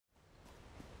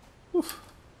Oof.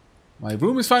 My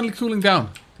room is finally cooling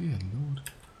down. Dear Lord.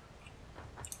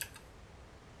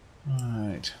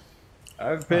 Right.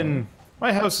 I've been...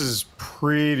 My house is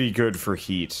pretty good for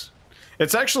heat.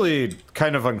 It's actually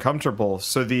kind of uncomfortable.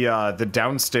 So the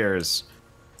downstairs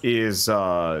is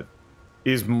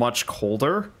much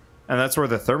colder, and that's where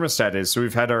the thermostat is. So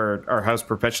we've had our house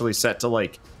perpetually set to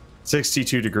like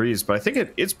 62 degrees, but I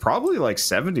think it's probably like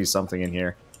 70 something in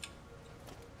here.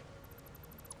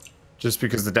 Just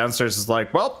because the downstairs is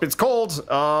like, well, it's cold.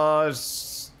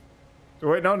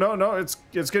 Wait, no, it's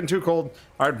getting too cold.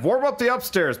 All right, warm up the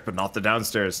upstairs, but not the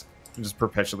downstairs. It just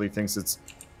perpetually thinks it's,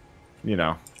 you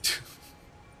know.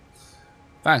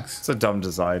 Thanks. It's a dumb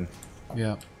design.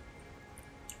 Yeah.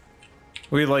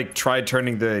 We like tried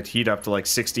turning the heat up to like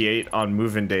 68 on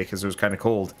move-in day because it was kind of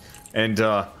cold, and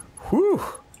whew,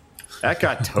 that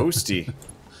got toasty.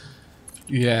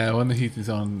 Yeah, when the heat is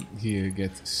on here, it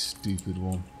gets stupid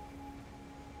warm.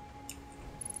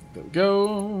 There we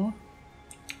go.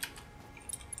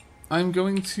 I'm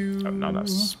going to Not enough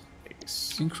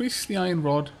space. increase the iron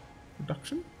rod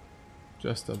production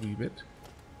just a wee bit.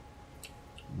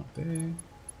 Not there,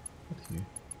 but here.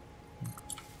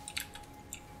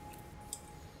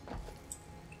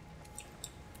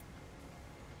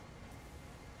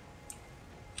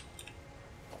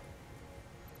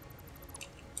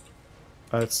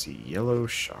 Let's see, yellow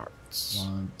shards.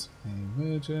 Want a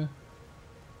merger.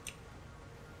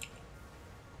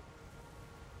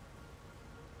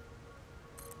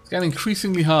 It's getting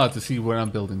increasingly hard to see where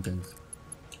I'm building things.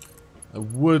 I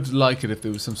would like it if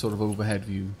there was some sort of overhead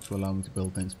view to allow me to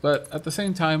build things, but at the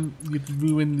same time, you'd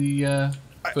ruin the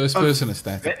first-person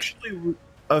aesthetic.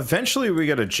 Eventually we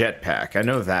get a jetpack. I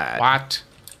know that. What?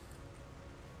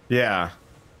 Yeah.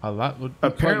 Well, that would be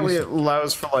Apparently it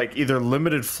allows for like either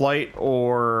limited flight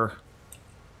or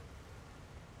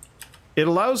it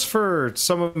allows for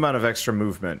some amount of extra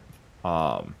movement.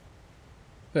 Fair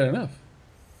enough.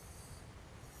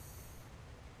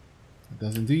 It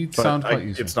does indeed sound quite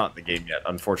useful. It's not in the game yet,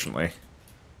 unfortunately.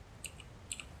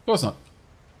 Of course not.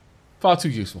 Far too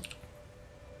useful.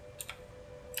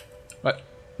 Right,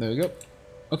 there we go.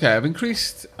 Okay, I've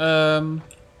increased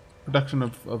production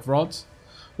of rods.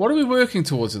 What are we working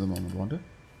towards at the moment, Wanda?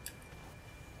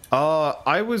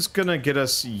 I was gonna get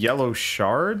us yellow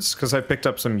shards because I picked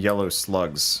up some yellow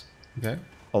slugs. Okay.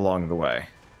 Along the way.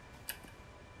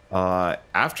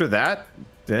 After that,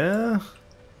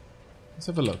 let's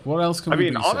have a look. What else can we do? I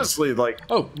mean, honestly, like...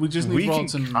 Oh, we just need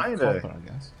rods and kinda, copper, I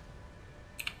guess.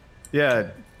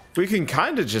 Yeah, we can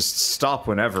kind of just stop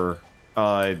whenever,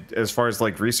 as far as,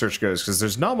 like, research goes, because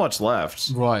there's not much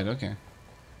left. Right, okay.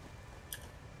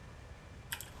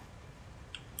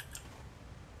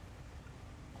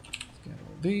 Let's get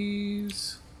all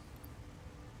these.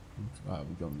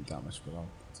 We don't need that much, but I'll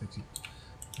take it.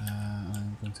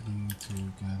 I'm going to need to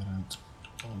gather out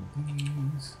all of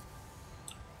these.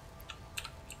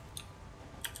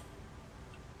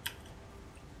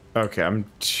 Okay, I'm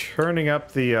turning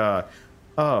up the,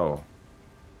 oh.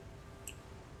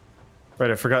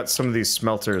 Right, I forgot some of these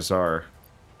smelters are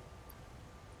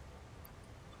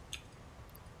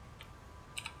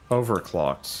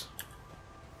overclocked.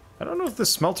 I don't know if the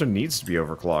smelter needs to be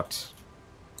overclocked.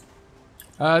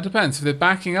 Depends. If they're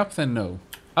backing up, then no.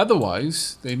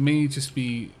 Otherwise, they may just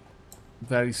be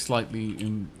very slightly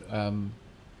in,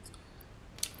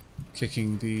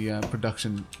 kicking the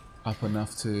production up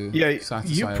enough to satisfy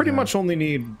you pretty much only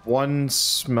need one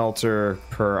smelter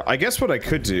per... I guess what I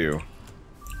could do...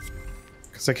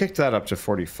 Because I kicked that up to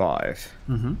 45.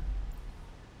 Mm-hmm.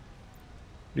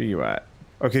 Where are you at?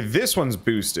 Okay, this one's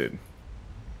boosted.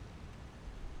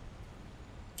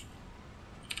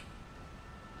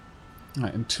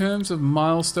 Right, in terms of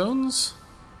milestones...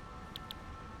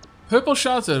 Purple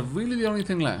shards are really the only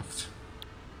thing left.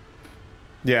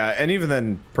 Yeah, and even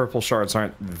then, purple shards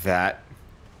aren't that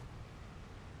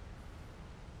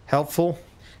helpful.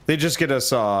 They just get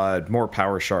us more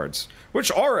power shards,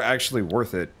 which are actually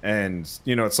worth it. And,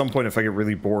 you know, at some point, if I get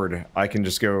really bored, I can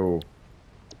just go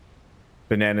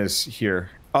bananas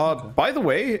here. Okay. By the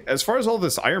way, as far as all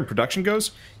this iron production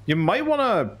goes, you might want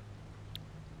to...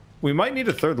 We might need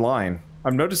a third line.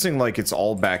 I'm noticing, like, it's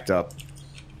all backed up.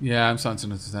 Yeah, I'm starting to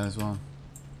notice that as well.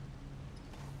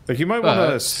 Like, you might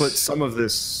want to split some of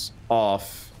this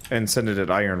off and send it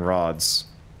at iron rods.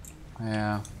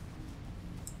 Yeah.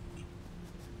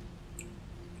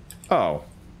 Oh.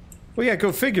 Well, yeah,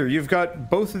 go figure. You've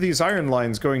got both of these iron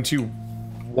lines going to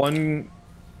one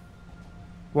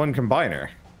combiner.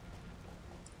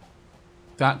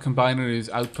 That combiner is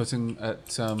outputting at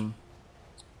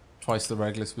twice the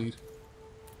regular speed.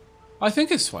 I think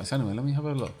it's twice. Anyway, let me have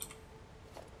a look.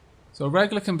 So a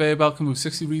regular conveyor belt can move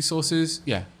 60 resources.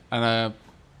 Yeah. And a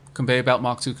conveyor belt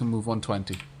Mark II can move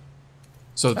 120.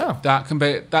 So that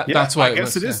conveyor... that's why I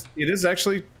guess it is. Yeah. It is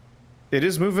actually... It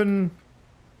is moving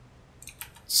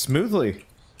smoothly.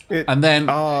 And then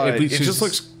it reaches... It just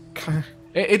looks...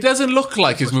 It doesn't look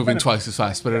like it's moving twice as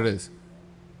fast, but it is.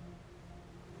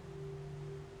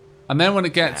 And then when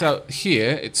it gets out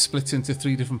here, it splits into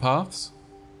 3 different paths.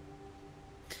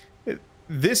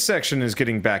 This section is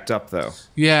getting backed up, though.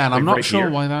 Yeah, and I'm not sure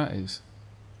why that is.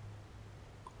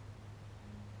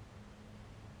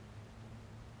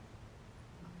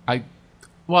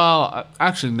 Well,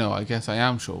 actually, no. I guess I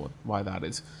am sure why that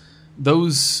is.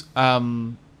 Those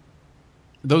mines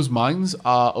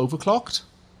are overclocked.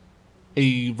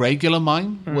 A regular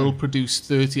mine will produce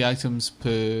 30 items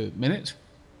per minute.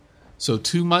 So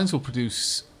 2 mines will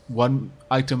produce 1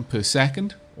 item per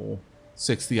second, or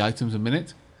 60 items a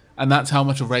minute. And that's how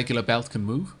much a regular belt can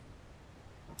move.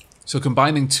 So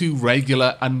combining 2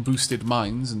 regular unboosted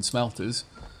mines and smelters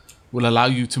will allow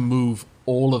you to move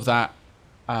all of that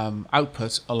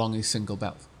output along a single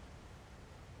belt.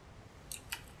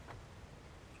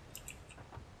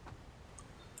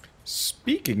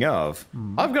 Speaking of,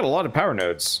 I've got a lot of power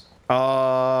nodes.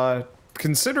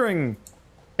 Considering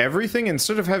everything,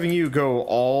 instead of having you go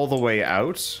all the way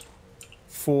out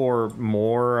for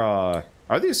more,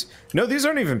 are these? No, these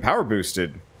aren't even power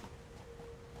boosted.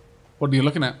 What are you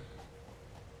looking at?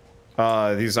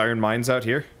 These iron mines out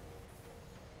here.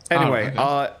 Anyway,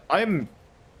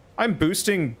 I'm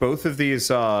boosting both of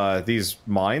these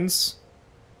mines.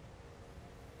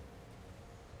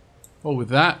 Well, with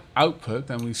that output,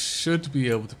 then we should be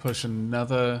able to push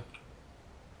another...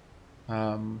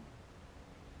 wow,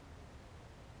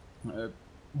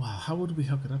 how would we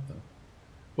hook it up, though?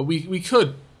 But we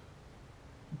could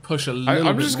push a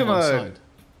little bit more inside.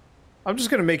 I'm just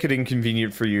gonna make it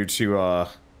inconvenient for you to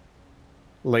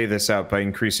lay this out by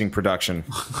increasing production.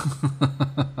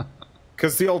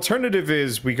 Because the alternative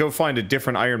is we go find a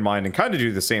different iron mine and kind of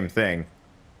do the same thing.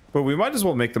 But we might as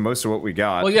well make the most of what we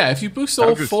got. Well, yeah, if you boost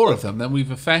all 4 of them, then we've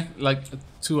to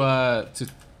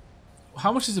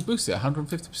how much is it boosted?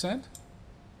 150%?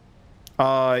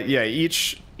 Yeah,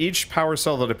 each power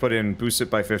cell that I put in boosts it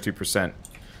by 50%.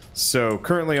 So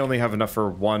currently only have enough for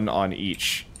 1 on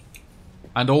each.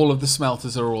 And all of the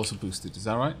smelters are also boosted, is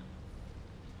that right?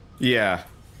 Yeah.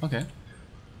 Okay.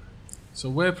 So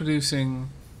we're producing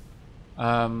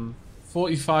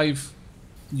 45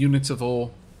 units of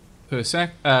ore per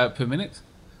minute,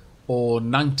 or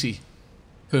 90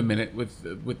 per minute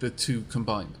with the 2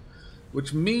 combined,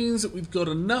 which means that we've got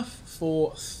enough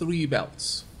for 3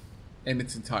 belts in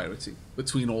its entirety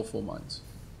between all 4 mines.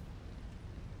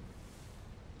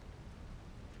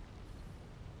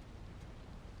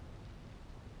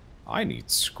 I need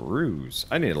screws.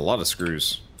 I need a lot of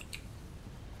screws.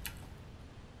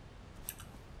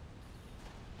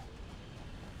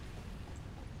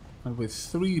 And with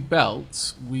 3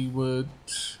 belts, we would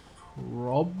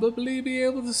probably be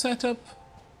able to set up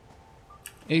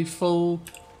a full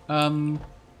rod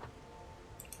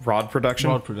production.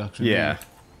 Rod production. Yeah.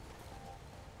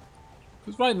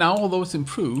 Because right now, although it's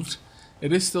improved,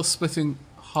 it is still splitting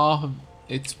half of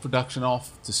its production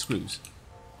off to screws.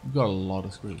 We've got a lot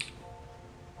of screws.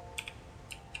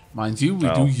 Mind you, we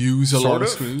do use a lot of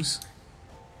screws.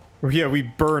 Yeah, we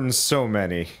burn so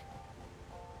many.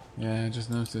 Yeah, I just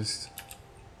noticed.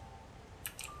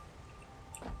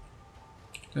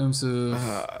 In terms of...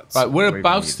 right, we're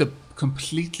about to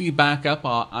completely back up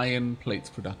our iron plates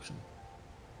production.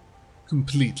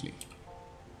 Completely.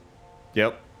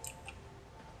 Yep.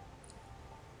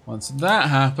 Once that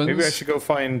happens... Maybe I should go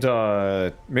find...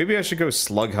 maybe I should go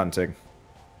slug hunting.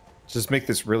 Just make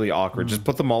this really awkward. Just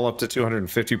put them all up to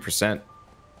 250%.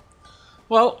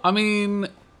 Well, I mean...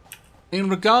 In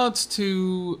regards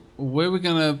to where we're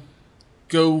going to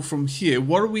go from here,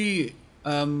 what are we...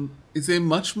 is there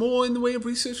much more in the way of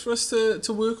research for us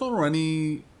to work on, or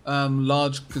any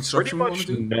large construction we want to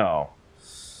do? No.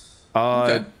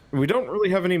 Okay. We don't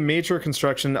really have any major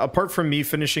construction, apart from me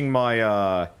finishing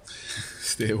my...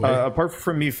 Stay away. Apart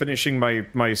from me finishing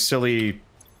my silly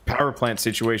power plant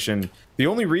situation, the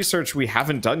only research we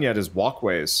haven't done yet is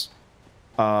walkways.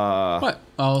 Right,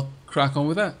 I'll crack on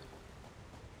with that.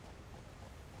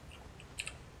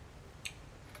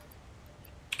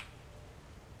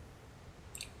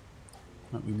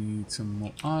 Right, we need some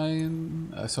more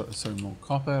iron. Sorry, more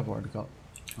copper. I've already got...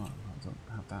 Oh, I don't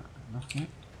have that enough yet.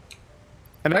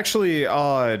 And actually,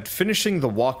 finishing the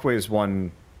walkways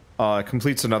one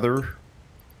completes another...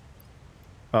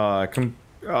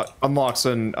 unlocks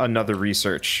another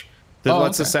research that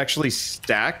lets us actually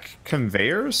stack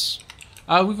conveyors.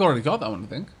 We've already got that one, I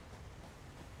think.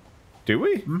 Do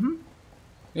we? Mm-hmm.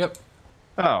 Yep.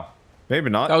 Oh, maybe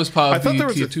not. That was part of I thought the there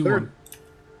was tier a 2 third. one.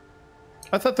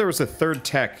 I thought there was a third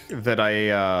tech that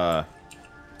I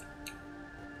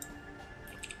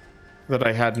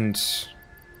hadn't,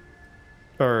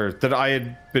 or that I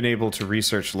had been able to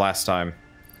research last time,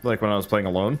 like when I was playing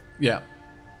alone. Yeah.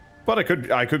 But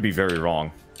I could be very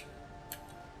wrong.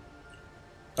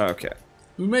 Okay.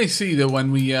 We may see that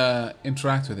when we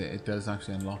interact with it, it does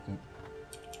actually unlock it.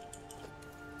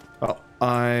 Well,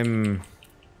 I'm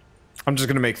just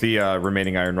gonna make the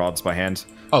remaining iron rods by hand.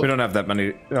 Oh. We don't have that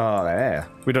many.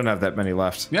 We don't have that many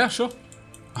left. Yeah, sure.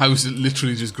 I was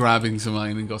literally just grabbing some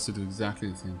iron and got to do exactly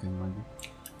the same thing, maybe.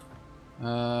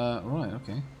 Right,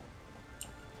 okay.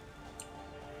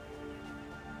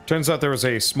 Turns out there was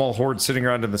a small horde sitting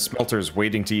around in the smelters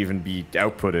waiting to even be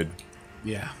outputted.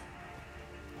 Yeah.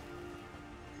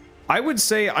 I would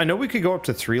say, I know we could go up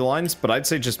to 3 lines, but I'd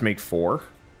say just make 4.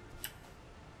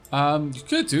 You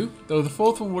could do, though the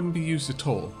 4th one wouldn't be used at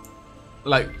all.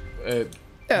 Like,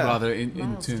 rather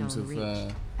in terms of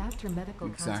after medical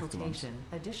exact consultation,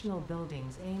 additional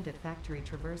buildings aimed at factory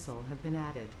traversal have been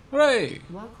added. Hooray!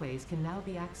 Walkways can now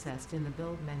be accessed in the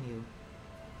build menu.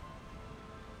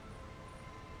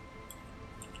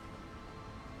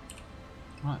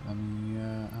 Right, let me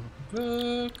have a quick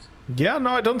look. Yeah, no,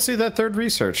 I don't see that third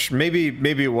research. Maybe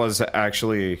it was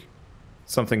actually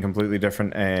something completely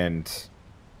different, and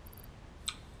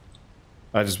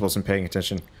I just wasn't paying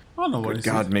attention. I don't know what Good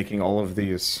God, making all of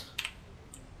these.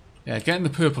 Yeah, getting the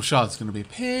purple shard is going to be a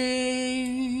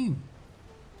pain.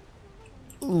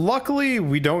 Luckily,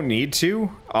 we don't need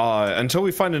to until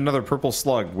we find another purple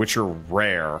slug, which are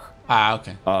rare. Ah,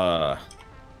 okay.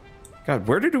 God,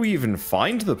 where did we even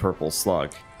find the purple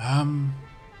slug?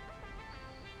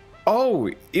 Oh,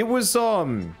 it was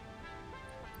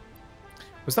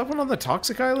was that one on the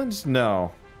Toxic Island?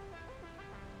 No.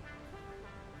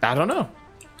 I don't know.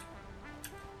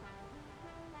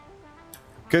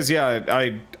 Because,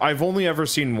 yeah, I've only ever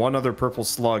seen one other purple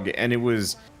slug, and it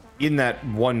was in that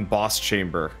one boss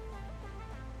chamber.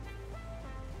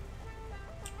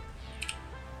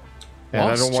 And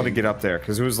I don't want to get up there,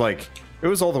 because it was like, it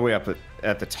was all the way up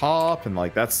at the top, and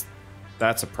like, that's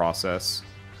a process.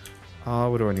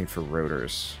 What do I need for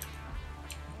rotors?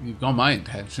 You've got my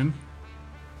intention.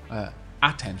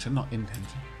 Attention, not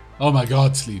intention. Oh my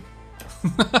god, sleep.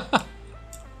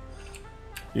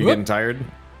 You getting tired?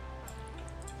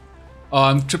 Oh,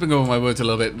 I'm tripping over my words a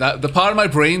little bit. The part of my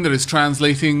brain that is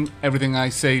translating everything I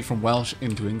say from Welsh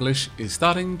into English is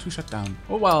starting to shut down.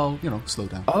 Oh, well, you know, slow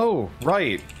down. Oh,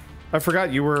 right. I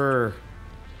forgot you were...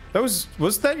 Was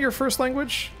that your first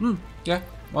language? Yeah,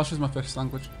 Welsh is my first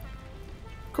language.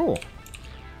 Cool.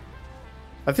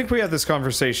 I think we had this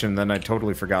conversation, then I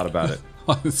totally forgot about it.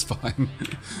 Oh, it's fine.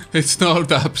 It's not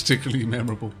that particularly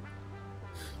memorable.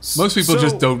 Most people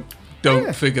just don't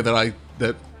figure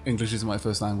that English is my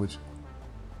first language.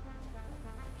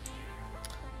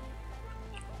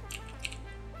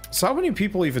 So how many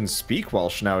people even speak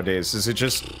Welsh nowadays? Is it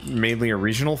just mainly a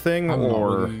regional thing,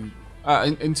 or...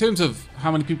 In terms of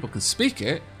how many people can speak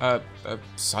it, a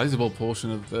sizable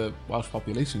portion of the Welsh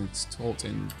population is taught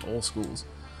in all schools.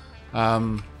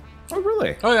 Oh,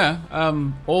 really? Oh,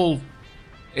 yeah. All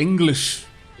English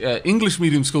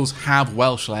medium schools have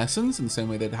Welsh lessons in the same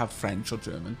way they'd have French or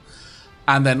German.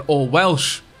 And then all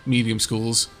Welsh medium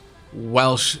schools,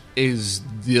 Welsh is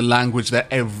the language that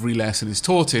every lesson is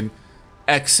taught in,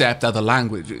 except other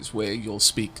languages where you'll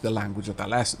speak the language of that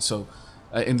lesson. So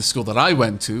in the school that I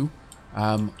went to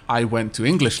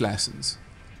English lessons,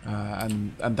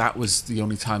 and that was the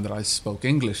only time that I spoke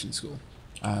English in school.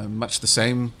 Much the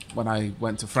same when I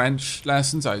went to French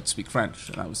lessons, I'd speak French,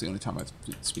 and that was the only time I'd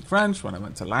speak French. When I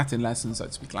went to Latin lessons,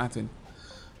 I'd speak Latin,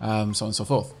 so on and so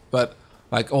forth. But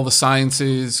like all the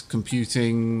sciences,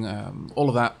 computing, all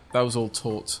of that was all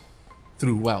taught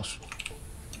through Welsh.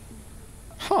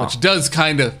 Huh. Which does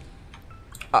kind of,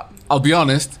 I'll be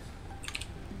honest,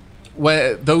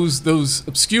 where those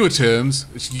obscure terms,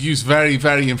 which you use very,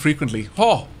 very infrequently,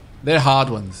 they're hard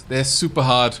ones. They're super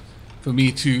hard for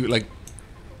me to, like,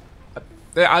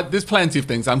 there's plenty of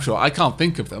things, I'm sure. I can't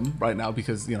think of them right now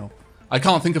because, you know, I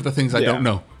can't think of the things I don't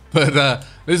know. But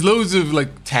there's loads of,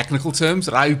 like, technical terms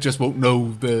that I just won't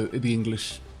know the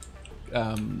English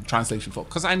translation for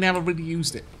because I never really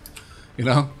used it, you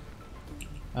know?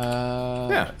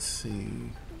 Let's see.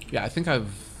 Yeah, I think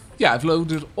I've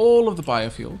loaded all of the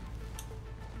biofuel.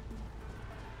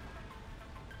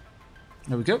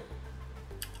 There we go.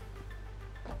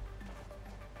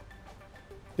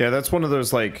 Yeah, that's one of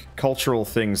those, like, cultural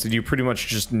things that you pretty much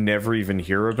just never even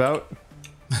hear about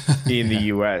in the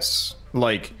US.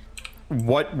 Like,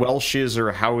 what Welsh is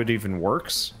or how it even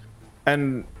works.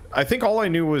 And I think all I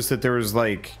knew was that there was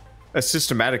like a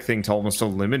systematic thing to almost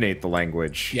eliminate the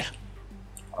language. Yeah.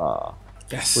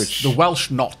 Yes. Which... The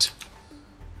Welsh not.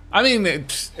 I mean,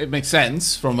 it makes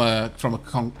sense from a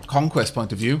conquest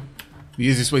point of view. The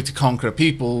easiest way to conquer a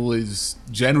people is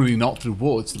generally not through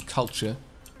war; it's through culture.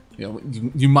 You know,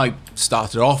 you might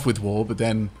start it off with war, but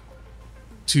then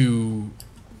to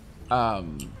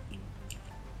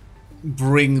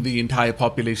bring the entire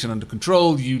population under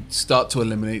control, you start to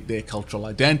eliminate their cultural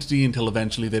identity until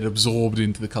eventually they're absorbed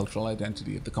into the cultural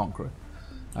identity of the conqueror.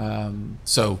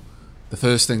 So the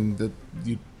first thing that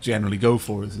you generally go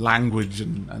for is language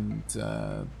and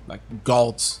like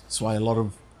gods. That's why a lot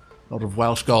of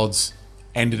Welsh gods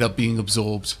ended up being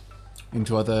absorbed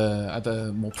into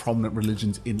other more prominent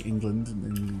religions in England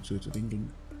and in the Church of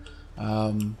England.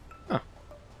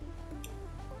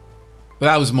 But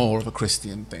that was more of a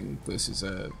Christian thing versus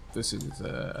a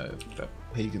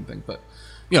pagan thing. But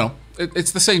you know,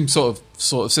 it's the same sort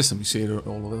of system. You see it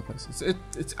all over the place.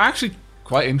 It's actually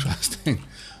quite interesting.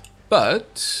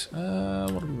 But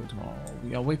what are we waiting on?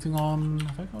 We are waiting on.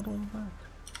 Have I got all of that?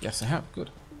 Yes, I have.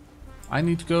 Good. I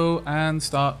need to go and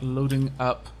start loading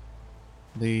up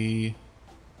the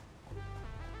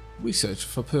research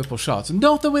for purple shards.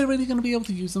 Not that we're really going to be able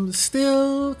to use them.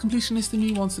 Still, completionist in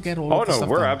me wants to get all of the stuff. Oh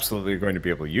no, we're done. absolutely going to be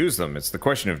able to use them. It's the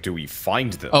question of, do we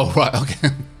find them? Oh, right, okay.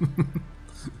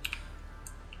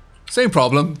 Same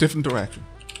problem, different direction.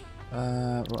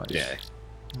 Right. Yeah.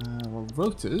 Well,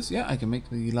 rotors, yeah, I can make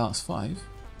the last 5.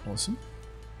 Awesome.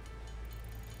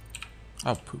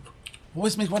 Oh, poop.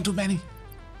 Always make one too many.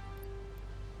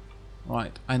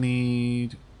 Right, I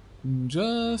need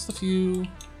just a few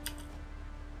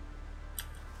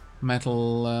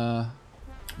metal,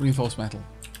 reinforced metal.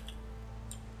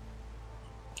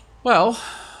 Well,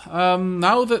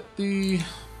 now that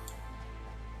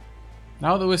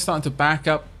we're starting to back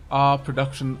up our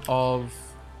production of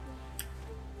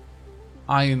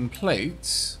iron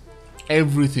plates,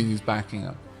 everything is backing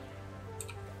up.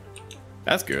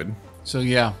 That's good. So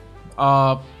yeah,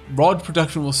 rod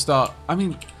production will start. I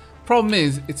mean, problem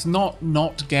is it's not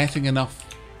getting enough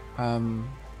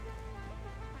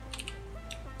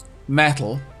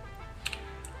metal.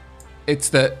 It's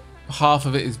that half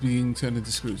of it is being turned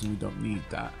into screws, and we don't need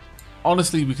that.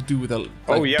 Honestly, we could do with a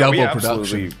double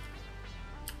production.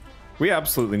 We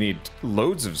absolutely need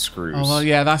loads of screws. Oh well,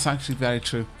 yeah, that's actually very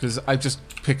true, because I just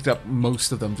picked up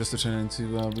most of them just to turn into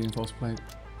reinforced plate.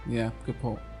 Yeah, good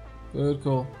call. Good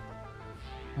call.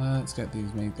 Let's get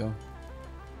these made though.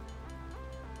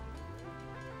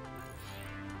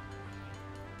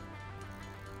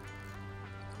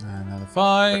 Another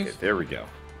 5. Okay, there we go.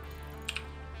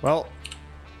 Well,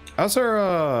 how's our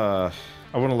I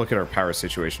want to look at our power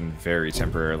situation very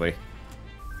temporarily.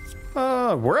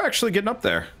 We're actually getting up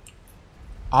there.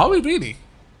 Are we really?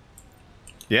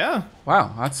 Yeah.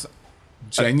 Wow, that's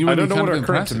genuinely I don't know kind what of our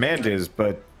current impressive. demand is,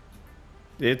 but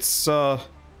it's Oh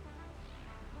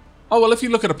well, if you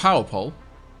look at a power pole,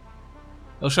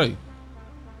 I'll show you.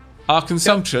 Our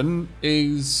consumption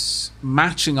is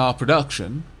matching our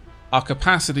production. Our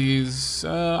capacity is,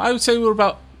 I would say we're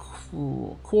about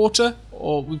quarter,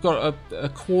 or we've got a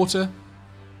quarter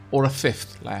or a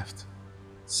fifth left.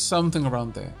 Something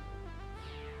around there.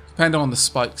 Depending on the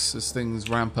spikes as things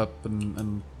ramp up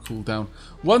and cool down.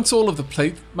 Once all of the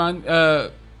plate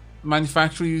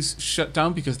manufactories shut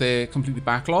down because they're completely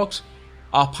backlogged,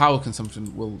 our power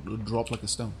consumption will drop like a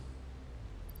stone.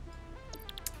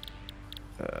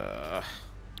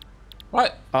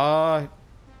 Right.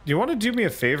 You want to do me a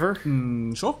favor?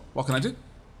 Sure. What can I do?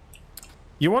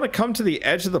 You want to come to the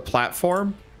edge of the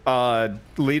platform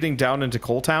leading down into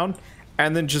Coal Town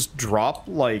and then just drop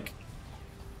like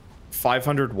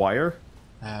 500 wire?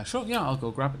 Sure, yeah, I'll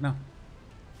go grab it now.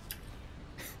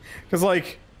 Because,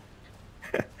 like,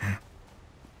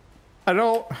 I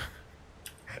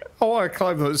want to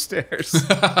climb those stairs.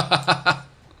 I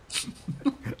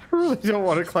really don't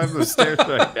want to climb those stairs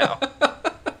right now.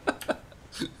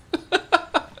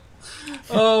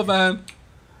 Oh, man.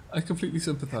 I completely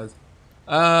sympathize.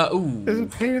 Ooh.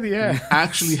 It's a pain in the ass. We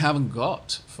actually haven't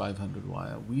got 500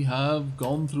 wire. We have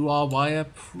gone through our wire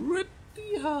pretty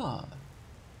hard.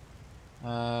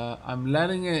 I'm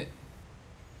letting it...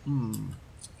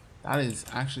 That is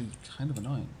actually kind of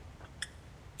annoying.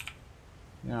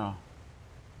 Yeah.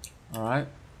 Alright.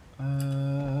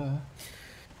 I've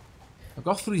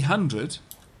got 300.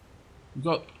 We've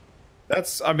got...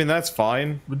 I mean, that's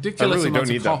fine. Ridiculous I really don't amounts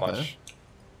of need that copper. much.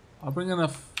 I'll bring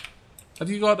enough... Have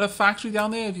you got a factory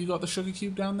down there? Have you got the sugar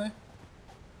cube down there?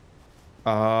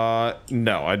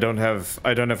 No, I don't have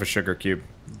a sugar cube.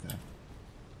 Okay.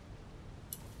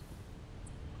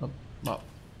 Well,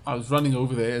 I was running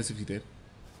over there as if you did.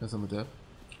 Because I'm a derp.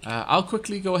 I'll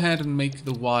quickly go ahead and make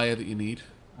the wire that you need.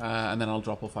 And then I'll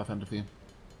drop all 500 for you.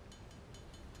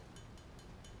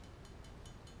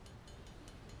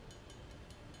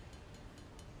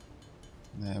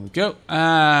 There we go.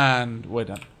 And we're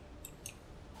done.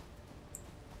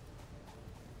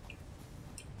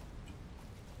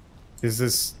 Does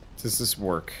this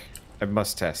work? I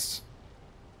must test.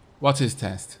 What's his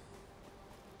test?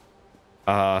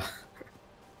 Ah,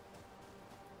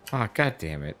 god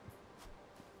damn it.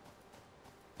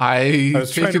 I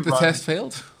was trying take to it the run- test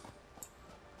failed?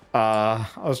 I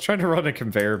was trying to run a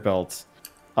conveyor belt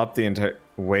up the entire...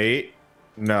 Wait.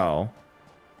 No.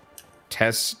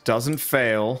 Test doesn't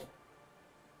fail.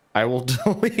 I will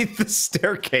delete the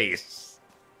staircase.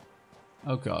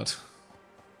 Oh god.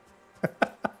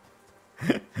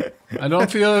 I don't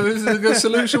feel this is a good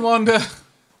solution, Wanda.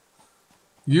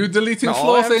 You deleting No,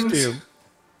 all I floor have to things. do-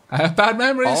 I have bad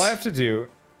memories. All I have to do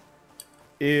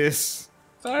is...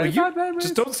 Sorry, Well, bad memories.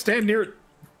 just don't stand near...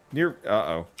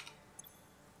 Uh-oh.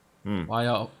 Why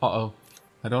uh-oh?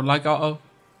 I don't like uh-oh.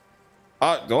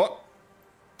 Oh.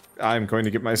 I'm going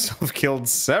to get myself killed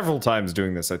several times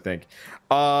doing this, I think.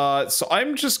 So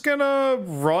I'm just gonna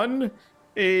run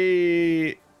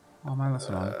a... Oh man, that's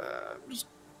annoying.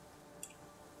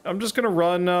 I'm just gonna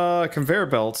run conveyor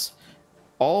belts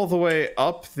all the way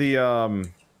up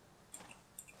the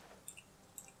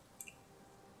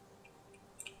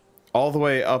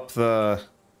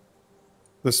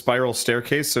spiral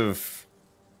staircase of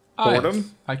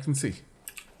boredom. I can see.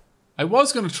 I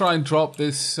was going to try and drop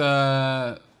this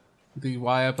the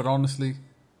wire, but honestly,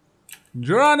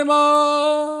 Geronimo,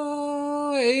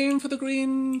 aim for the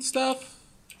green stuff.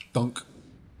 Dunk.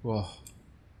 Whoa.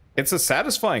 It's a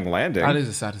satisfying landing. That is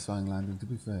a satisfying landing, to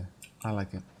be fair. I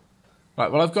like it. Right,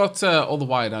 well, I've got all the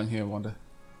wire down here, Wanda.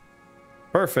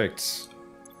 Perfect.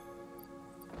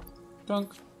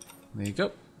 Dunk. There you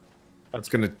go. That's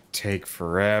gonna take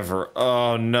forever.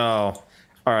 Oh no.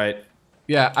 All right.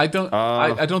 Yeah, I don't.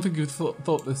 I don't think you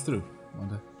thought this through,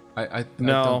 Wanda. I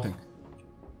No. don't think.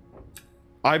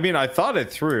 I mean, I thought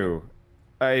it through.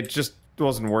 It just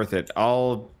wasn't worth it.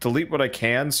 I'll delete what I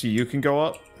can so you can go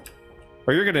up.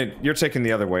 Or you're taking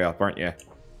the other way up, aren't you?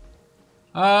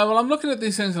 Well, I'm looking at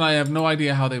these things and I have no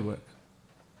idea how they work.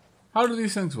 How do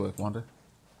these things work, Wanda?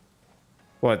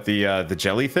 What, the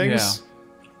jelly things? Yeah.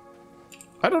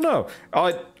 I don't know.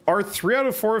 Are 3 out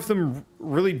of 4 of them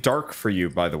really dark for you,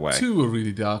 by the way? 2 are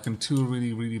really dark and 2 are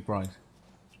really, really bright.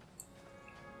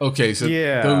 Okay, so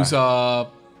Yeah. those are...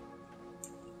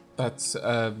 That's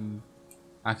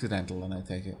accidental, and I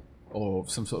take it. Or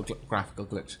some sort of graphical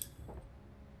glitch.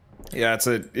 Yeah,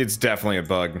 it's definitely a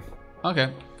bug.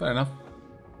 Okay, fair enough.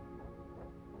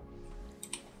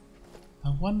 I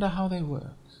wonder how they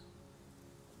work.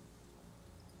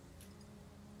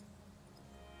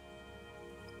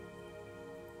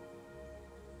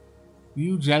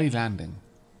 View jelly landing.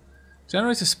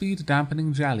 Generates a speed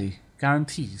dampening jelly.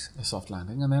 Guarantees a soft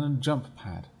landing and then a jump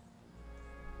pad.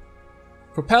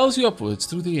 Propels you upwards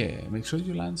through the air. Make sure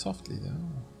you land softly though.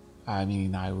 I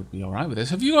mean, I would be alright with this.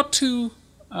 Have you got 2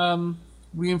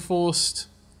 reinforced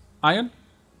iron?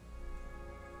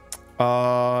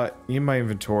 In my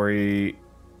inventory...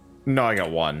 No, I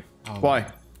got 1. Oh,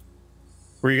 Why?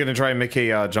 Were you gonna try and make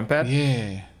a jump pad?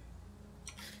 Yeah.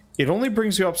 It only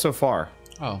brings you up so far.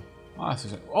 Oh.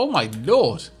 Oh my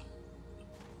lord!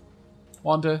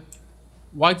 Wanda,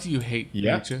 why do you hate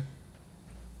nature?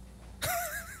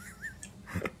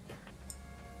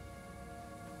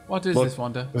 What is this,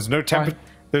 Wanda? There's no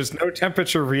There's no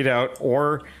temperature readout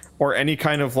or any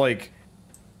kind of like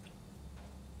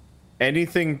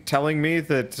anything telling me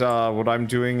that what I'm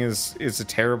doing is a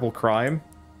terrible crime.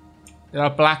 There are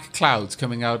black clouds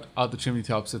coming out the chimney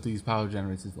tops of these power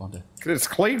generators, Wanda. It's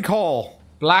clean call.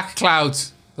 Black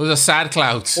clouds. Those are sad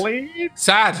clouds. Clean.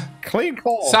 Sad. Clean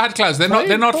call. Sad clouds. They're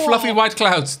not call. fluffy white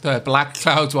clouds. They're black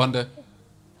clouds, Wanda.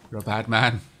 You're a bad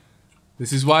man.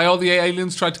 This is why all the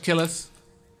aliens tried to kill us.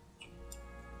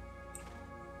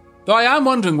 Though I am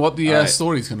wondering what the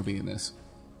story's going to be in this,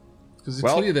 because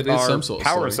it's clear that there's some sort of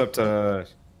power's story.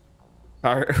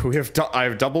 up to.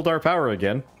 I've doubled our power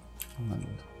again. Oh my lord.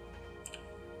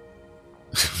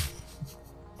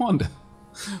 Wanda.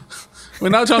 We're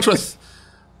now down to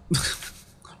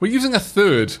we're using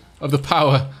 1/3 of the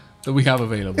power that we have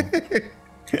available.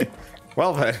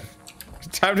 Well then,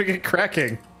 time to get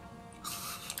cracking.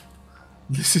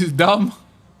 This is dumb.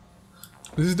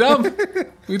 This is dumb.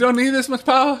 We don't need this much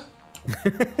power.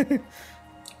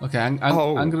 Okay,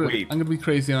 I'm gonna be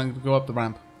crazy and I'm gonna go up the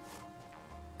ramp.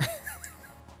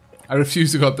 I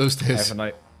refuse to go up those stairs.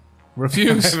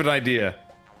 Refuse. I have an idea.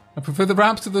 I prefer the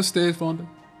ramps to those stairs, Wander.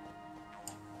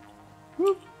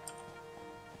 Woo.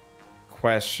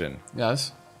 Question.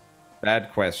 Yes.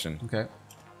 Bad question. Okay.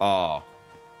 Oh.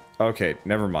 Okay,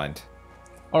 never mind.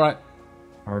 All right.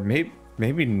 Or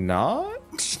maybe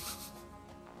not?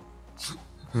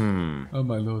 Oh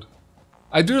my lord.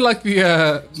 I do like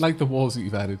the walls that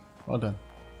you've added. Well done.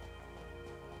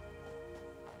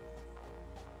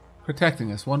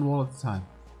 Protecting us one wall at a time.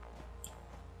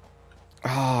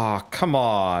 Ah, come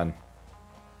on.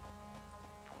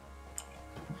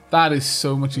 That is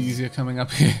so much easier coming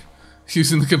up here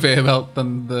using the conveyor belt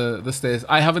than the stairs.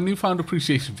 I have a newfound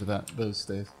appreciation for those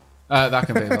stairs. That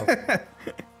conveyor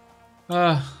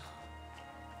belt.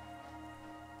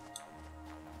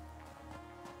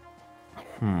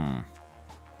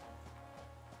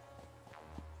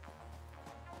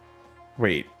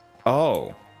 Wait.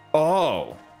 Oh.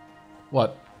 Oh.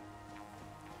 What?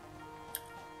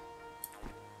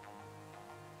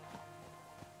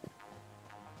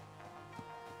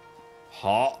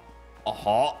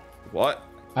 What?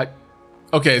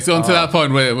 Okay, so on to that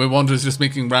point where Wanderer's just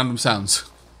making random sounds.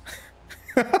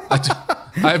 I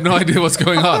have no idea what's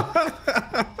going on.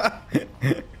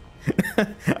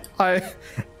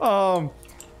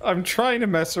 I'm trying to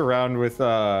mess around with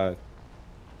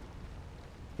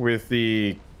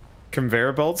the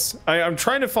conveyor belts. I'm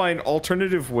trying to find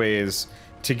alternative ways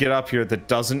to get up here that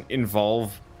doesn't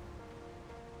involve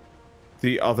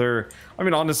the other. I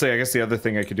mean, honestly, I guess the other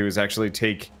thing I could do is actually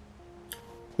take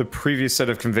the previous set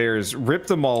of conveyors, rip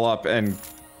them all up, and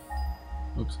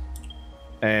Oops.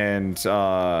 And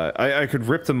I could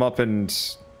rip them up, and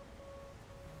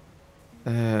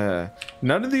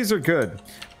none of these are good.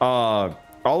 All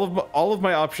of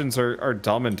my options are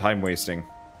dumb and time wasting.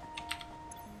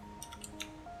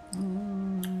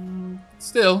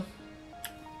 Still,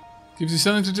 gives you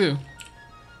something to do.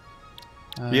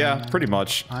 Yeah, pretty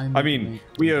much. I mean,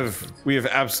 we have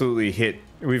absolutely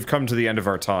we've come to the end of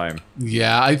our time.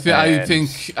 Yeah, I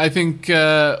think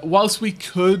whilst we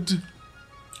could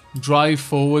drive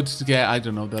forward to get, I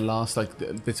don't know, the last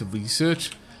bits of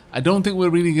research, I don't think we're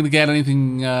really going to get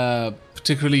anything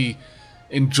particularly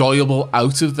enjoyable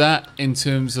out of that in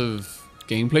terms of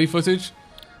gameplay footage.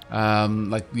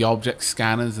 Like the object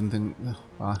scanners and things.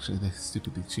 Well, actually, they're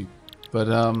stupidly cheap. But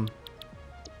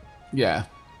yeah,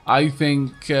 I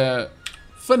think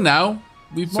for now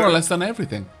we've more or less done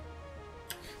everything.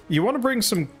 You want to bring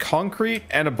some concrete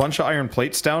and a bunch of iron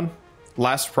plates down?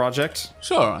 Last project?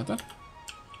 Sure, I don't.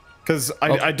 Because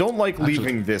I don't like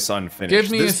leaving this unfinished. Give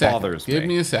me this a second. bothers Give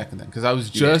me a second then, because I was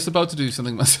just about to do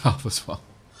something myself as well.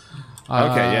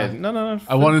 Okay, yeah, no.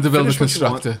 I wanted to build a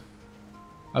constructor.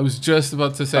 I was just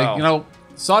about to say, you know,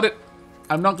 sod it.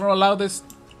 I'm not going to allow this.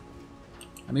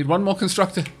 I need one more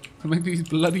constructor to make these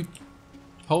bloody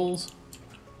holes.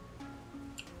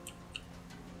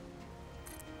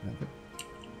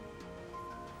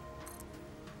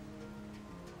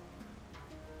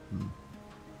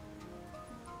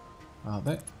 Are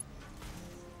they?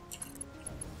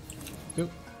 Go.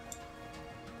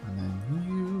 And then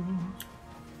you.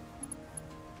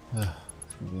 It's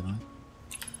gonna be annoying.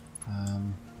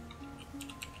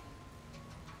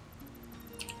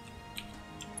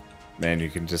 Man, you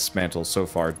can dismantle so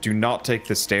far. Do not take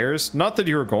the stairs. Not that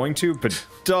you were going to, but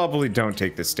doubly don't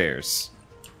take the stairs.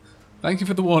 Thank you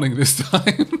for the warning this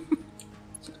time.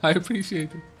 I appreciate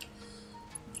it.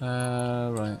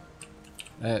 Right.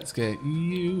 Let's get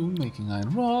you making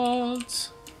iron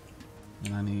rods.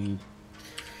 And I need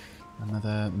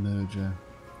another merger.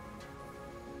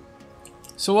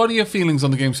 So what are your feelings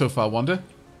on the game so far, Wander?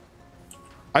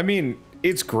 I mean,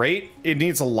 it's great. It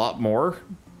needs a lot more.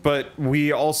 But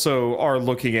we also are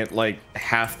looking at like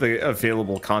half the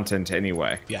available content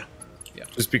anyway. Yeah. Yeah.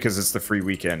 Just because it's the free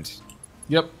weekend.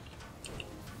 Yep.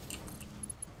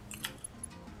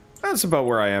 That's about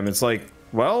where I am. It's like,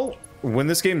 well, when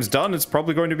this game's done, it's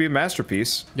probably going to be a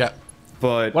masterpiece. Yeah.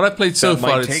 But what I played so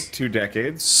far might take 2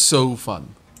 decades. So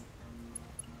fun.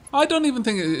 I don't even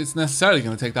think it's necessarily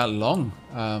going to take that long,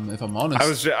 if I'm honest.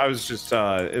 I was just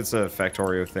it's a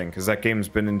Factorio thing, because that game's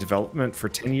been in development for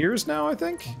 10 years now, I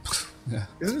think. Yeah.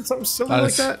 Isn't it something silly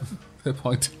like that? Fair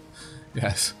point.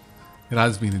 Yes. It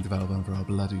has been in development for a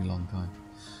bloody long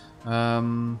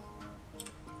time.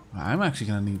 I'm actually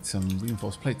going to need some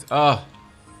reinforced plates.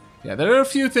 Yeah, there are a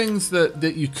few things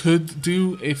that you could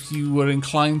do if you were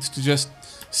inclined to just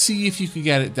see if you could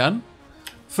get it done.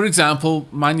 For example,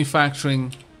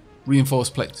 manufacturing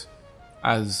reinforced plates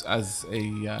as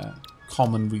a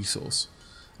common resource.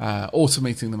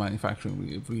 Automating the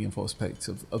manufacturing of reinforced plates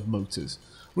of motors.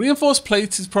 Reinforced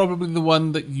plates is probably the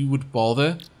one that you would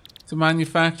bother to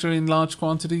manufacture in large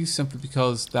quantities, simply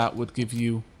because that would give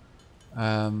you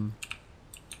that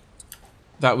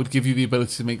would give you the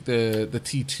ability to make the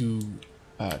T2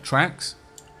 tracks.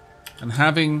 And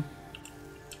having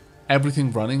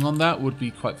everything running on that would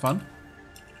be quite fun.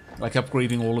 Like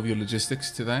upgrading all of your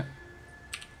logistics to that.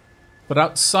 But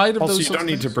outside of also, those you don't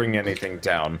need to bring anything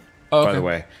down, okay. by the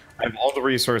way. I have all the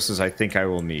resources I think I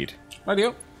will need.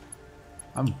 Radio.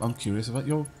 I'm curious about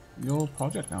your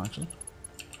project now, actually.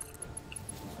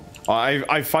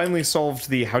 I finally solved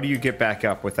the how do you get back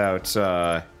up without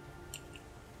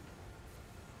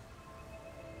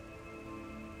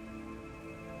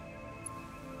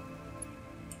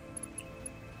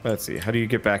let's see, how do you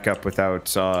get back up without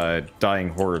dying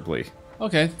horribly?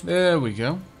 Okay, there we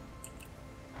go.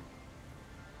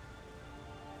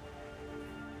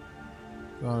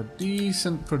 Got a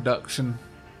decent production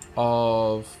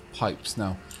of pipes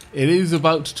now. It is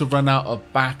about to run out of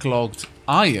backlogged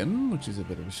iron, which is a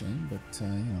bit of a shame, but you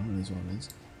know, it is what it is.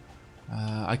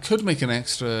 I could make an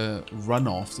extra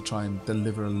runoff to try and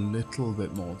deliver a little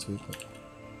bit more to it, but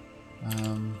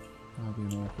that'll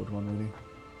be an awkward one, really.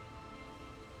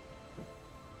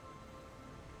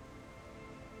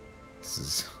 This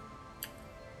is...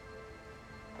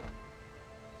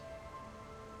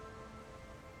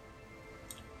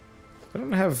 I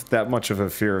don't have that much of a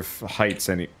fear of heights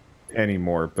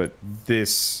anymore, but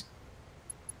this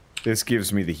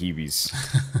gives me the heebies.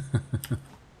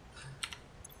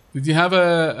 Did you have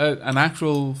an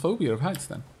actual phobia of heights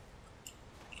then?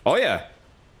 Oh yeah.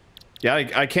 Yeah,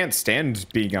 I can't stand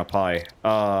being up high,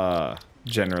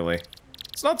 generally.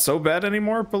 It's not so bad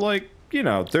anymore, but like, you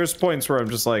know, there's points where I'm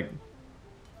just like...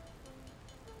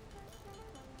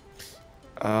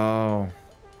 Oh.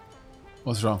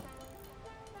 What's wrong?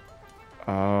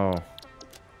 Oh.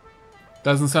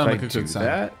 Doesn't sound If like I a do good sign.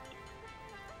 that?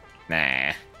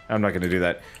 Nah, I'm not gonna do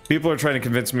that. People are trying to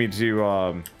convince me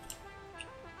to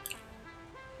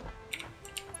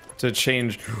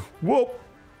change. Whoa!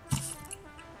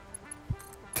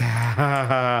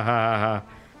 I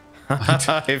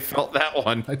felt that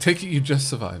one. I take it you just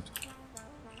survived.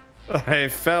 I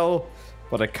fell,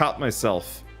 but I caught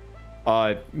myself.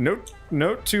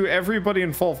 Note to everybody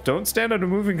involved: don't stand on a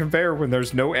moving conveyor when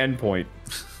there's no endpoint.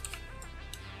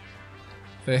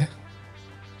 There.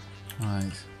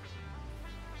 Right.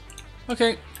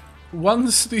 Okay.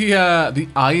 Once the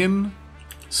iron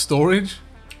storage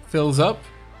fills up,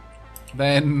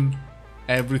 then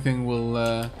everything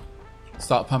will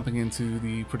start pumping into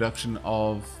the production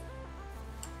of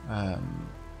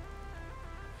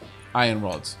iron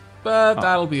rods. But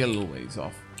that'll be a little ways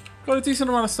off. Got a decent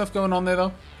amount of stuff going on there,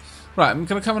 though. Right, I'm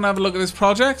going to come and have a look at this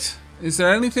project. Is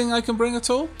there anything I can bring at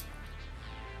all?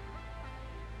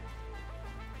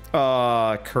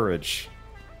 Courage.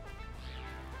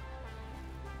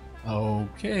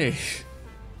 Okay.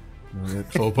 A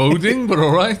bit foreboding, but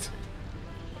alright.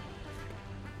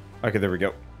 Okay, there we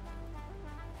go.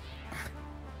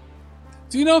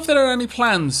 Do you know if there are any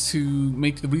plans to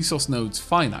make the resource nodes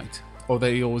finite? Or are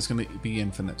they always going to be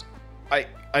infinite?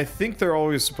 I think they're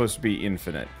always supposed to be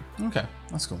infinite. Okay,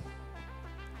 that's cool.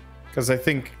 Because I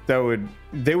think they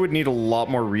would need a lot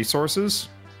more resources.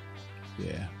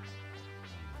 Yeah.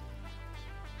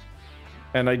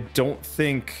 And I don't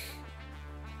think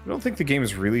the game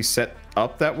is really set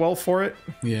up that well for it.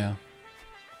 Yeah.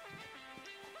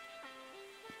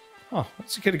 Oh,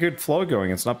 let's get a good flow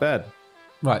going. It's not bad.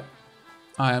 Right.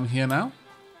 I am here now.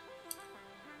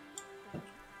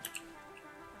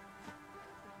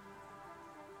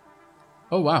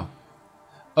 Oh, wow.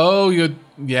 Oh, you're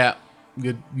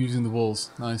using the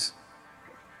walls. Nice.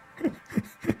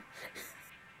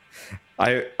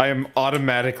 I am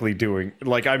automatically doing,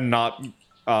 like, I'm not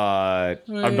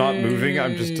moving.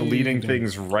 I'm just deleting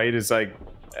things right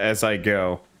as I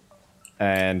go.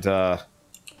 And oh,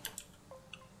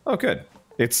 good.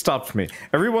 It stopped me.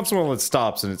 Every once in a while it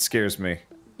stops and it scares me.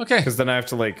 Okay. Because then I have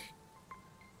to, like,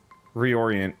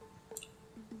 reorient.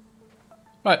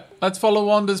 Right, let's follow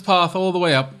Wander's path all the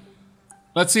way up.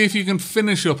 Let's see if you can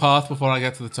finish your path before I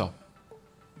get to the top.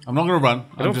 I'm not going to run.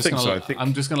 I don't think so.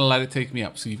 I'm just going to let it take me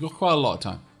up. So you've got quite a lot of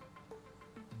time.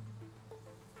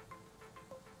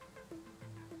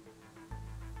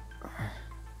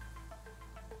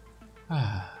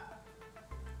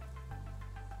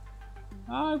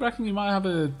 I reckon you might have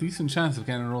a decent chance of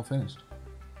getting it all finished.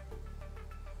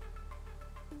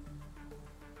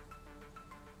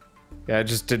 Yeah, I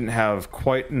just didn't have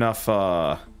quite enough,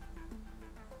 I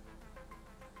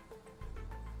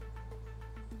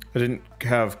didn't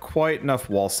have quite enough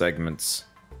wall segments.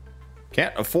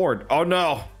 Can't afford. Oh,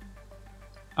 no!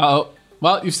 Uh-oh.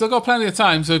 Well, you've still got plenty of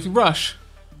time, so if you rush...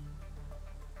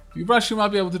 you might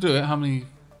be able to do it. How many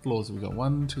floors have we got?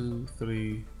 1, 2,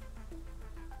 3,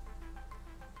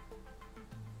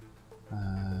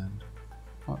 And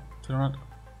oh, turn around.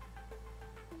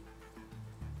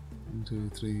 1,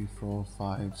 2, 3, 4,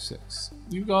 5, 6.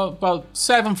 You've got about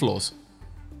 7 floors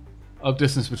of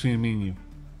distance between me and you.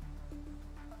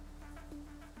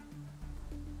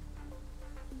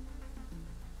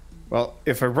 Well,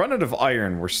 if I run out of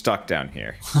iron, we're stuck down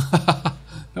here.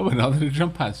 No, we're not. The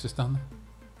jump pad's just down there.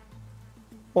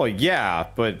 Well, yeah,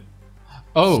 but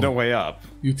oh, there's no way up.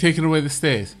 You've taken away the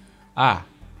stairs. Ah,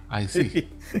 I see.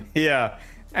 Yeah,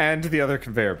 and the other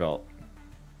conveyor belt.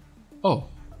 Oh,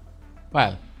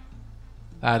 well,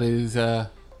 that is, that's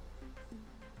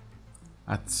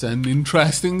an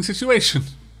interesting situation.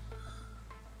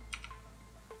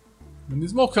 I mean,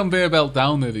 there's more conveyor belt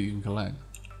down there that you can collect.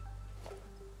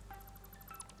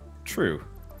 True.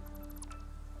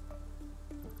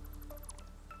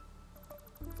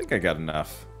 I think I got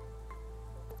enough.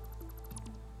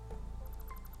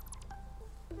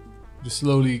 Just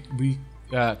slowly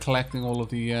collecting all of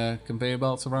the conveyor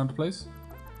belts around the place.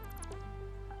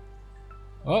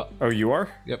 Oh, You are?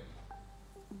 yep.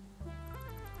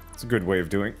 It's a good way of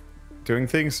doing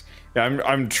things. Yeah,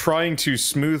 I'm trying to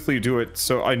smoothly do it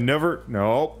so I never.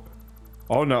 No.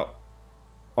 Oh no.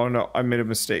 Oh no, I made a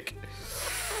mistake.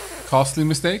 Costly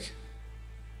mistake?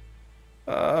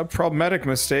 Problematic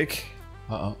mistake.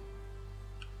 Uh-oh.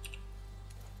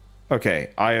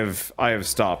 Okay, I have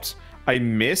stopped. I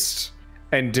missed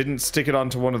and didn't stick it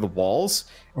onto one of the walls.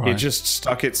 Right. It just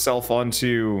stuck itself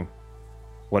onto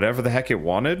whatever the heck it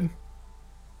wanted.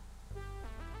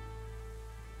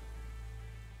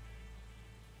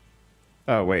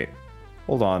 Oh, wait.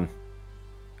 Hold on.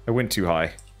 I went too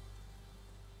high.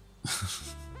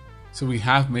 So we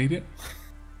have made it?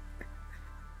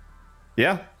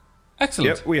 Yeah.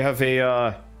 Excellent. Yep, we have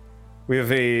a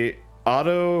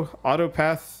auto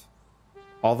path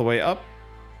all the way up.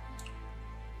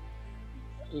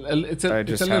 It's a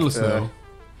little slow.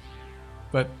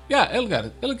 But yeah, it'll get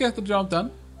it. It'll get the job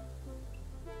done.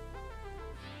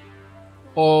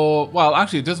 Or, well,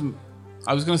 actually it doesn't.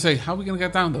 I was going to say, how are we going to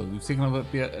get down though? We've taken over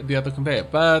the other conveyor.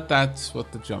 But that's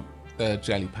what the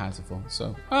jelly pads are for.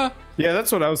 So, yeah,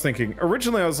 that's what I was thinking.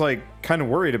 Originally I was like kind of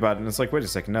worried about it, and it's like, wait a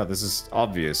second, no, this is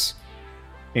obvious.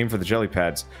 Aim for the jelly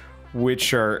pads,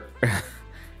 which are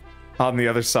on the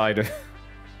other side of...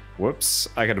 Whoops,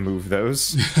 I gotta move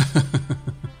those.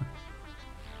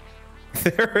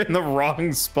 They're in the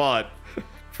wrong spot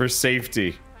for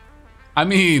safety. I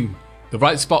mean, the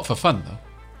right spot for fun though.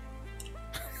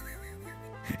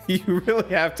 You really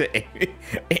have to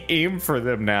aim for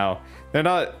them now. They're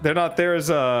not there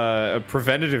as a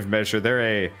preventative measure.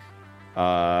 They're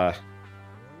a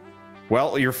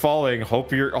well, you're falling.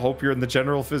 Hope you're in the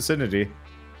general vicinity.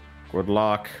 Good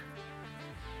luck.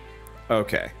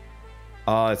 Okay.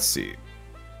 Let's see.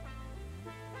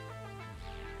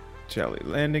 Jelly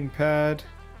landing pad.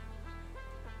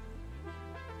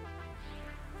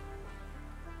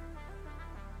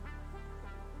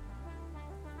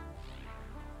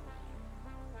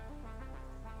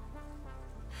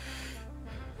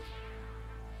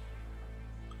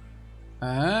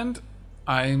 And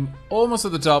I'm almost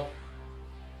at the top.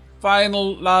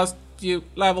 Final last few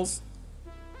levels.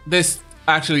 This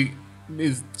actually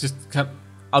is just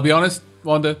I'll be honest,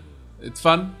 Wanda, it's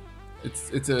fun.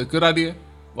 It's a good idea.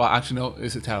 Well, actually no,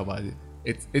 it's a terrible idea.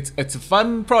 It's a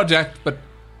fun project, but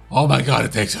oh my god,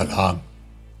 it takes so long.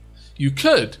 You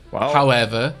could,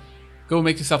 however, go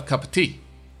make yourself a cup of tea.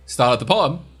 Start at the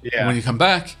bottom, and when you come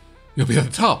back, you'll be at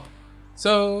the top.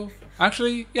 So,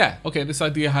 actually, yeah, okay, this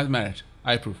idea has merit.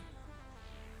 I approve.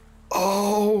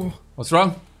 Oh! What's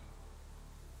wrong?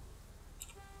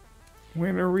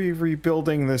 When are we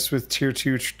rebuilding this with tier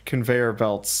 2 conveyor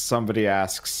belts? Somebody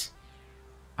asks.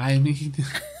 I mean...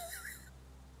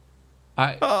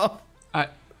 What?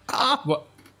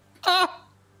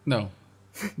 No.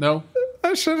 No.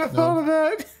 I should have thought of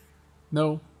that.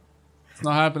 No. It's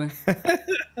not happening.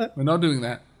 We're not doing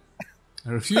that. I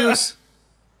refuse.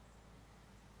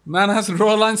 Man has to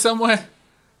draw a line somewhere.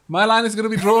 My line is going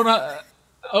to be drawn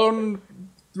on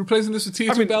replacing this with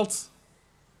tier 2 belts.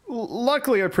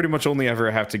 Luckily, I pretty much only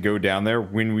ever have to go down there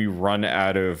when we run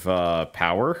out of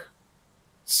power.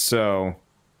 So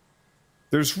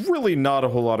there's really not a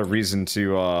whole lot of reason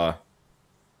to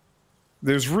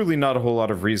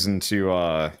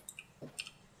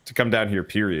to come down here,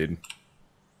 period.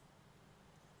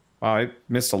 Wow, I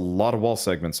missed a lot of wall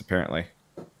segments, apparently.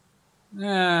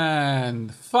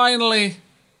 And finally,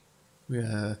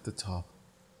 we're at the top.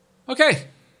 Okay.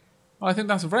 Well, I think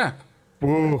that's a wrap.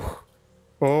 Whoa.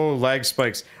 Oh, lag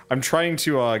spikes. I'm trying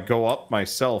to go up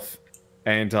myself,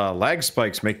 and lag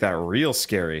spikes make that real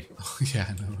scary. Yeah,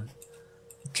 I know.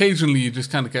 Occasionally, you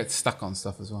just kind of get stuck on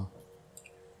stuff as well.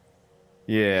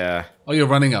 Yeah. Oh, you're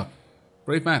running up.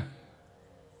 Brave man.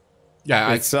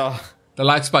 Yeah, It's the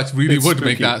lag spikes really it's would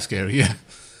make spooky. that scary, yeah.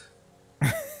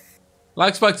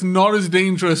 Lag spikes not as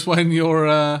dangerous when you're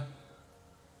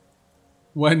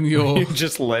You're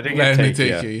just letting it letting take,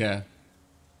 it take you, yeah.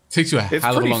 Takes you a It's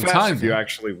hell of a pretty long fast time. if you though.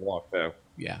 actually walk, though.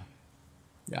 Yeah.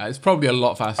 Yeah, it's probably a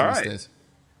lot faster All than right. this.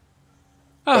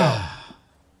 Ah.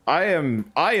 I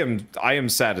am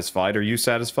satisfied. Are you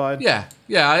satisfied? Yeah,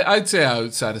 I'd say I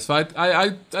was satisfied.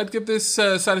 I'd give this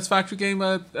Satisfactory game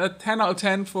a 10 out of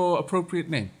 10 for appropriate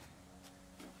name.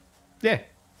 Yeah.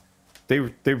 They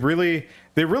really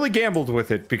gambled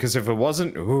with it, because if it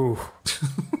wasn't, ooh.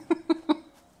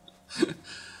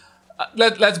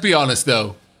 Let's be honest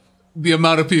though, the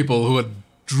amount of people who are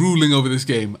drooling over this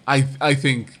game, I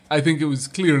think it was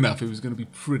clear enough it was going to be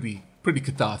pretty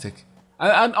cathartic.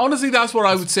 And honestly, that's what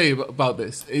I would say about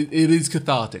this. It is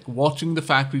cathartic. Watching the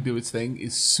factory do its thing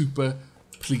is super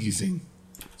pleasing.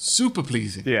 Super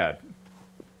pleasing. Yeah.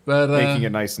 But Making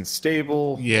it nice and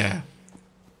stable. yeah.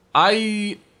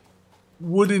 I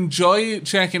would enjoy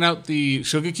checking out the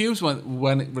sugar cubes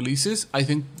when it releases. I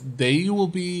think they will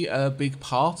be a big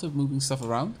part of moving stuff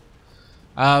around.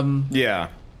 Yeah.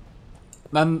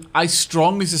 And I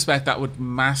strongly suspect that would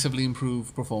massively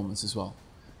improve performance as well.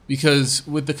 Because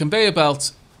with the conveyor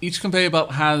belt, each conveyor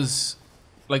belt has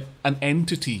like an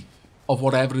entity of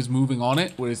whatever is moving on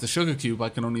it, whereas the sugar cube, I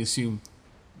can only assume,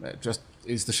 just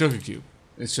is the sugar cube.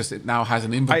 It's just it now has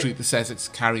an inventory that says it's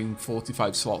carrying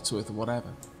 45 slots worth of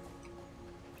whatever.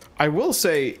 I will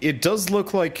say, it does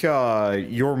look like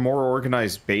your more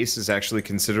organized base is actually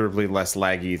considerably less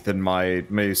laggy than my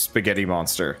spaghetti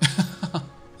monster.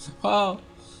 Well,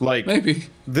 Like, maybe.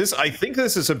 I think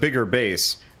this is a bigger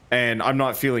base, and I'm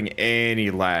not feeling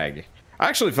any lag. I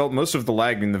actually felt most of the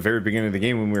lag in the very beginning of the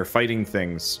game when we were fighting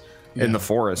things in the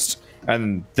forest,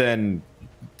 and then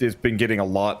it's been getting a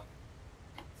lot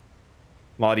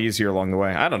easier along the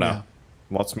way. I don't know. Yeah.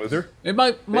 A lot smoother. It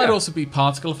might Yeah. also be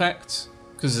particle effects,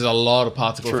 because there's a lot of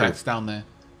particle True. effects down there.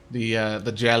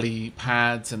 The jelly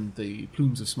pads and the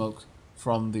plumes of smoke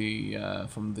from the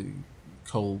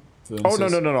coal Oh,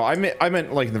 furnaces. no. I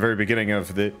meant like in the very beginning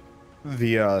of the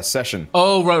session.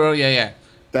 Oh, right, yeah.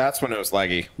 That's when it was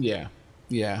laggy. Yeah.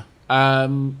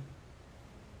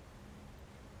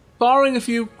 Barring a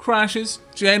few crashes,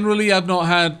 generally I've not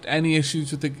had any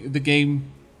issues with the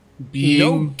game being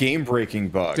No game-breaking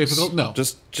bugs. difficult. No,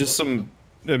 Just some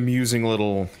amusing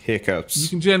little hiccups. you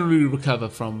can generally recover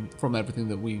from everything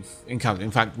that we've encountered.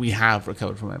 In fact, we have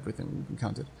recovered from everything we've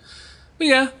encountered. But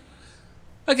yeah,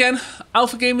 again,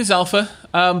 alpha game is alpha.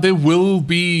 There will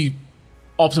be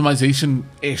optimization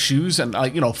issues and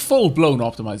full-blown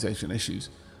optimization issues.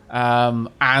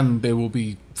 And there will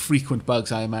be frequent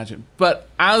bugs, I imagine. But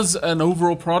as an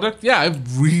overall product, yeah,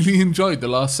 I've really enjoyed the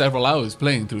last several hours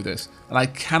playing through this. And I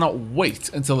cannot wait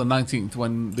until the 19th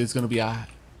when there's going to be a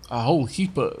whole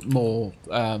heap of more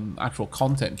actual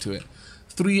content to it.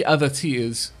 3 other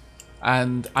tiers.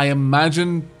 And I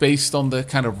imagine, based on the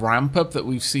kind of ramp-up that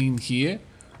we've seen here,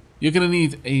 you're going to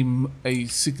need a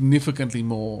significantly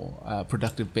more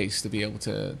productive base to be able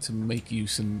to make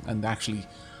use and actually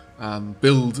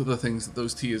build the things that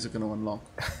those tiers are going to unlock.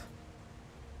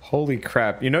 Holy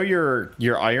crap. You know your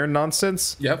iron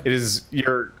nonsense? Yep. It is,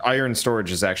 your iron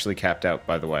storage is actually capped out,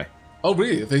 by the way. Oh,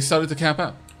 really? They started to cap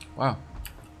out? Wow.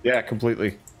 Yeah,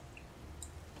 completely.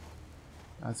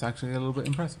 That's actually a little bit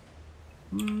impressive.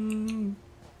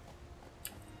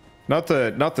 Not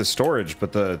the storage,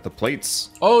 but the plates.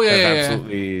 Oh, yeah, have yeah.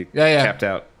 absolutely Yeah. capped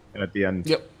out at the end.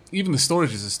 Yep. Even the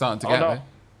storages are starting to Oh, get no. there.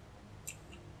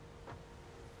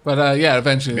 But yeah,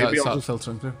 eventually Maybe that I'll starts just-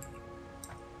 filtering through.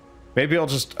 Maybe I'll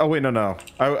just... Oh, wait, no.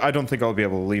 I don't think I'll be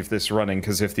able to leave this running,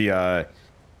 because if the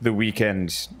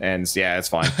weekend ends, yeah, it's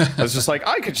fine. I was just like,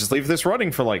 I could just leave this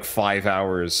running for like 5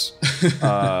 hours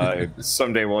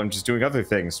someday while I'm just doing other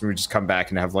things. And we just come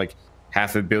back and have like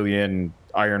 500 million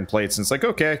iron plates, and it's like,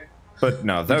 okay. But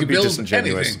no, that would be build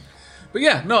disingenuous. anything. But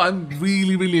yeah, no, I'm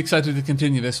really, really excited to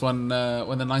continue this one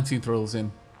when the 19th rolls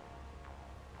in.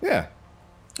 Yeah.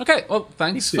 Okay, well,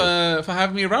 thanks Me too. for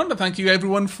having me around, and thank you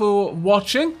everyone for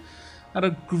watching. Had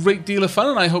a great deal of fun,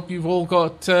 and I hope you've all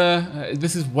got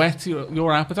this has whet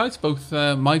your appetites, both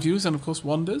my views and of course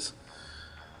Wander's.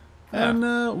 Yeah.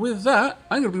 And with that,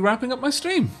 I'm going to be wrapping up my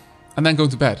stream and then going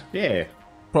to bed. Yeah.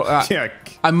 Yeah,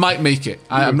 I might make it.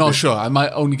 I'm not sure. I might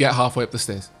only get halfway up the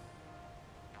stairs.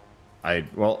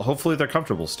 Well, hopefully they're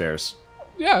comfortable stairs.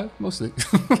 Yeah, mostly.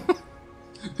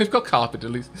 They've got carpet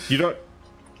at least. You don't...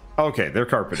 Okay, they're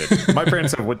carpeted. My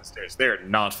parents have wooden stairs. They are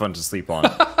not fun to sleep on.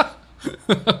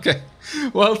 Okay.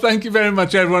 Well, thank you very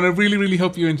much, everyone. I really, really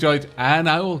hope you enjoyed, and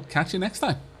I will catch you next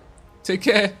time. Take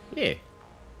care. Yeah.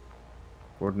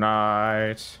 Good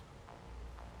night.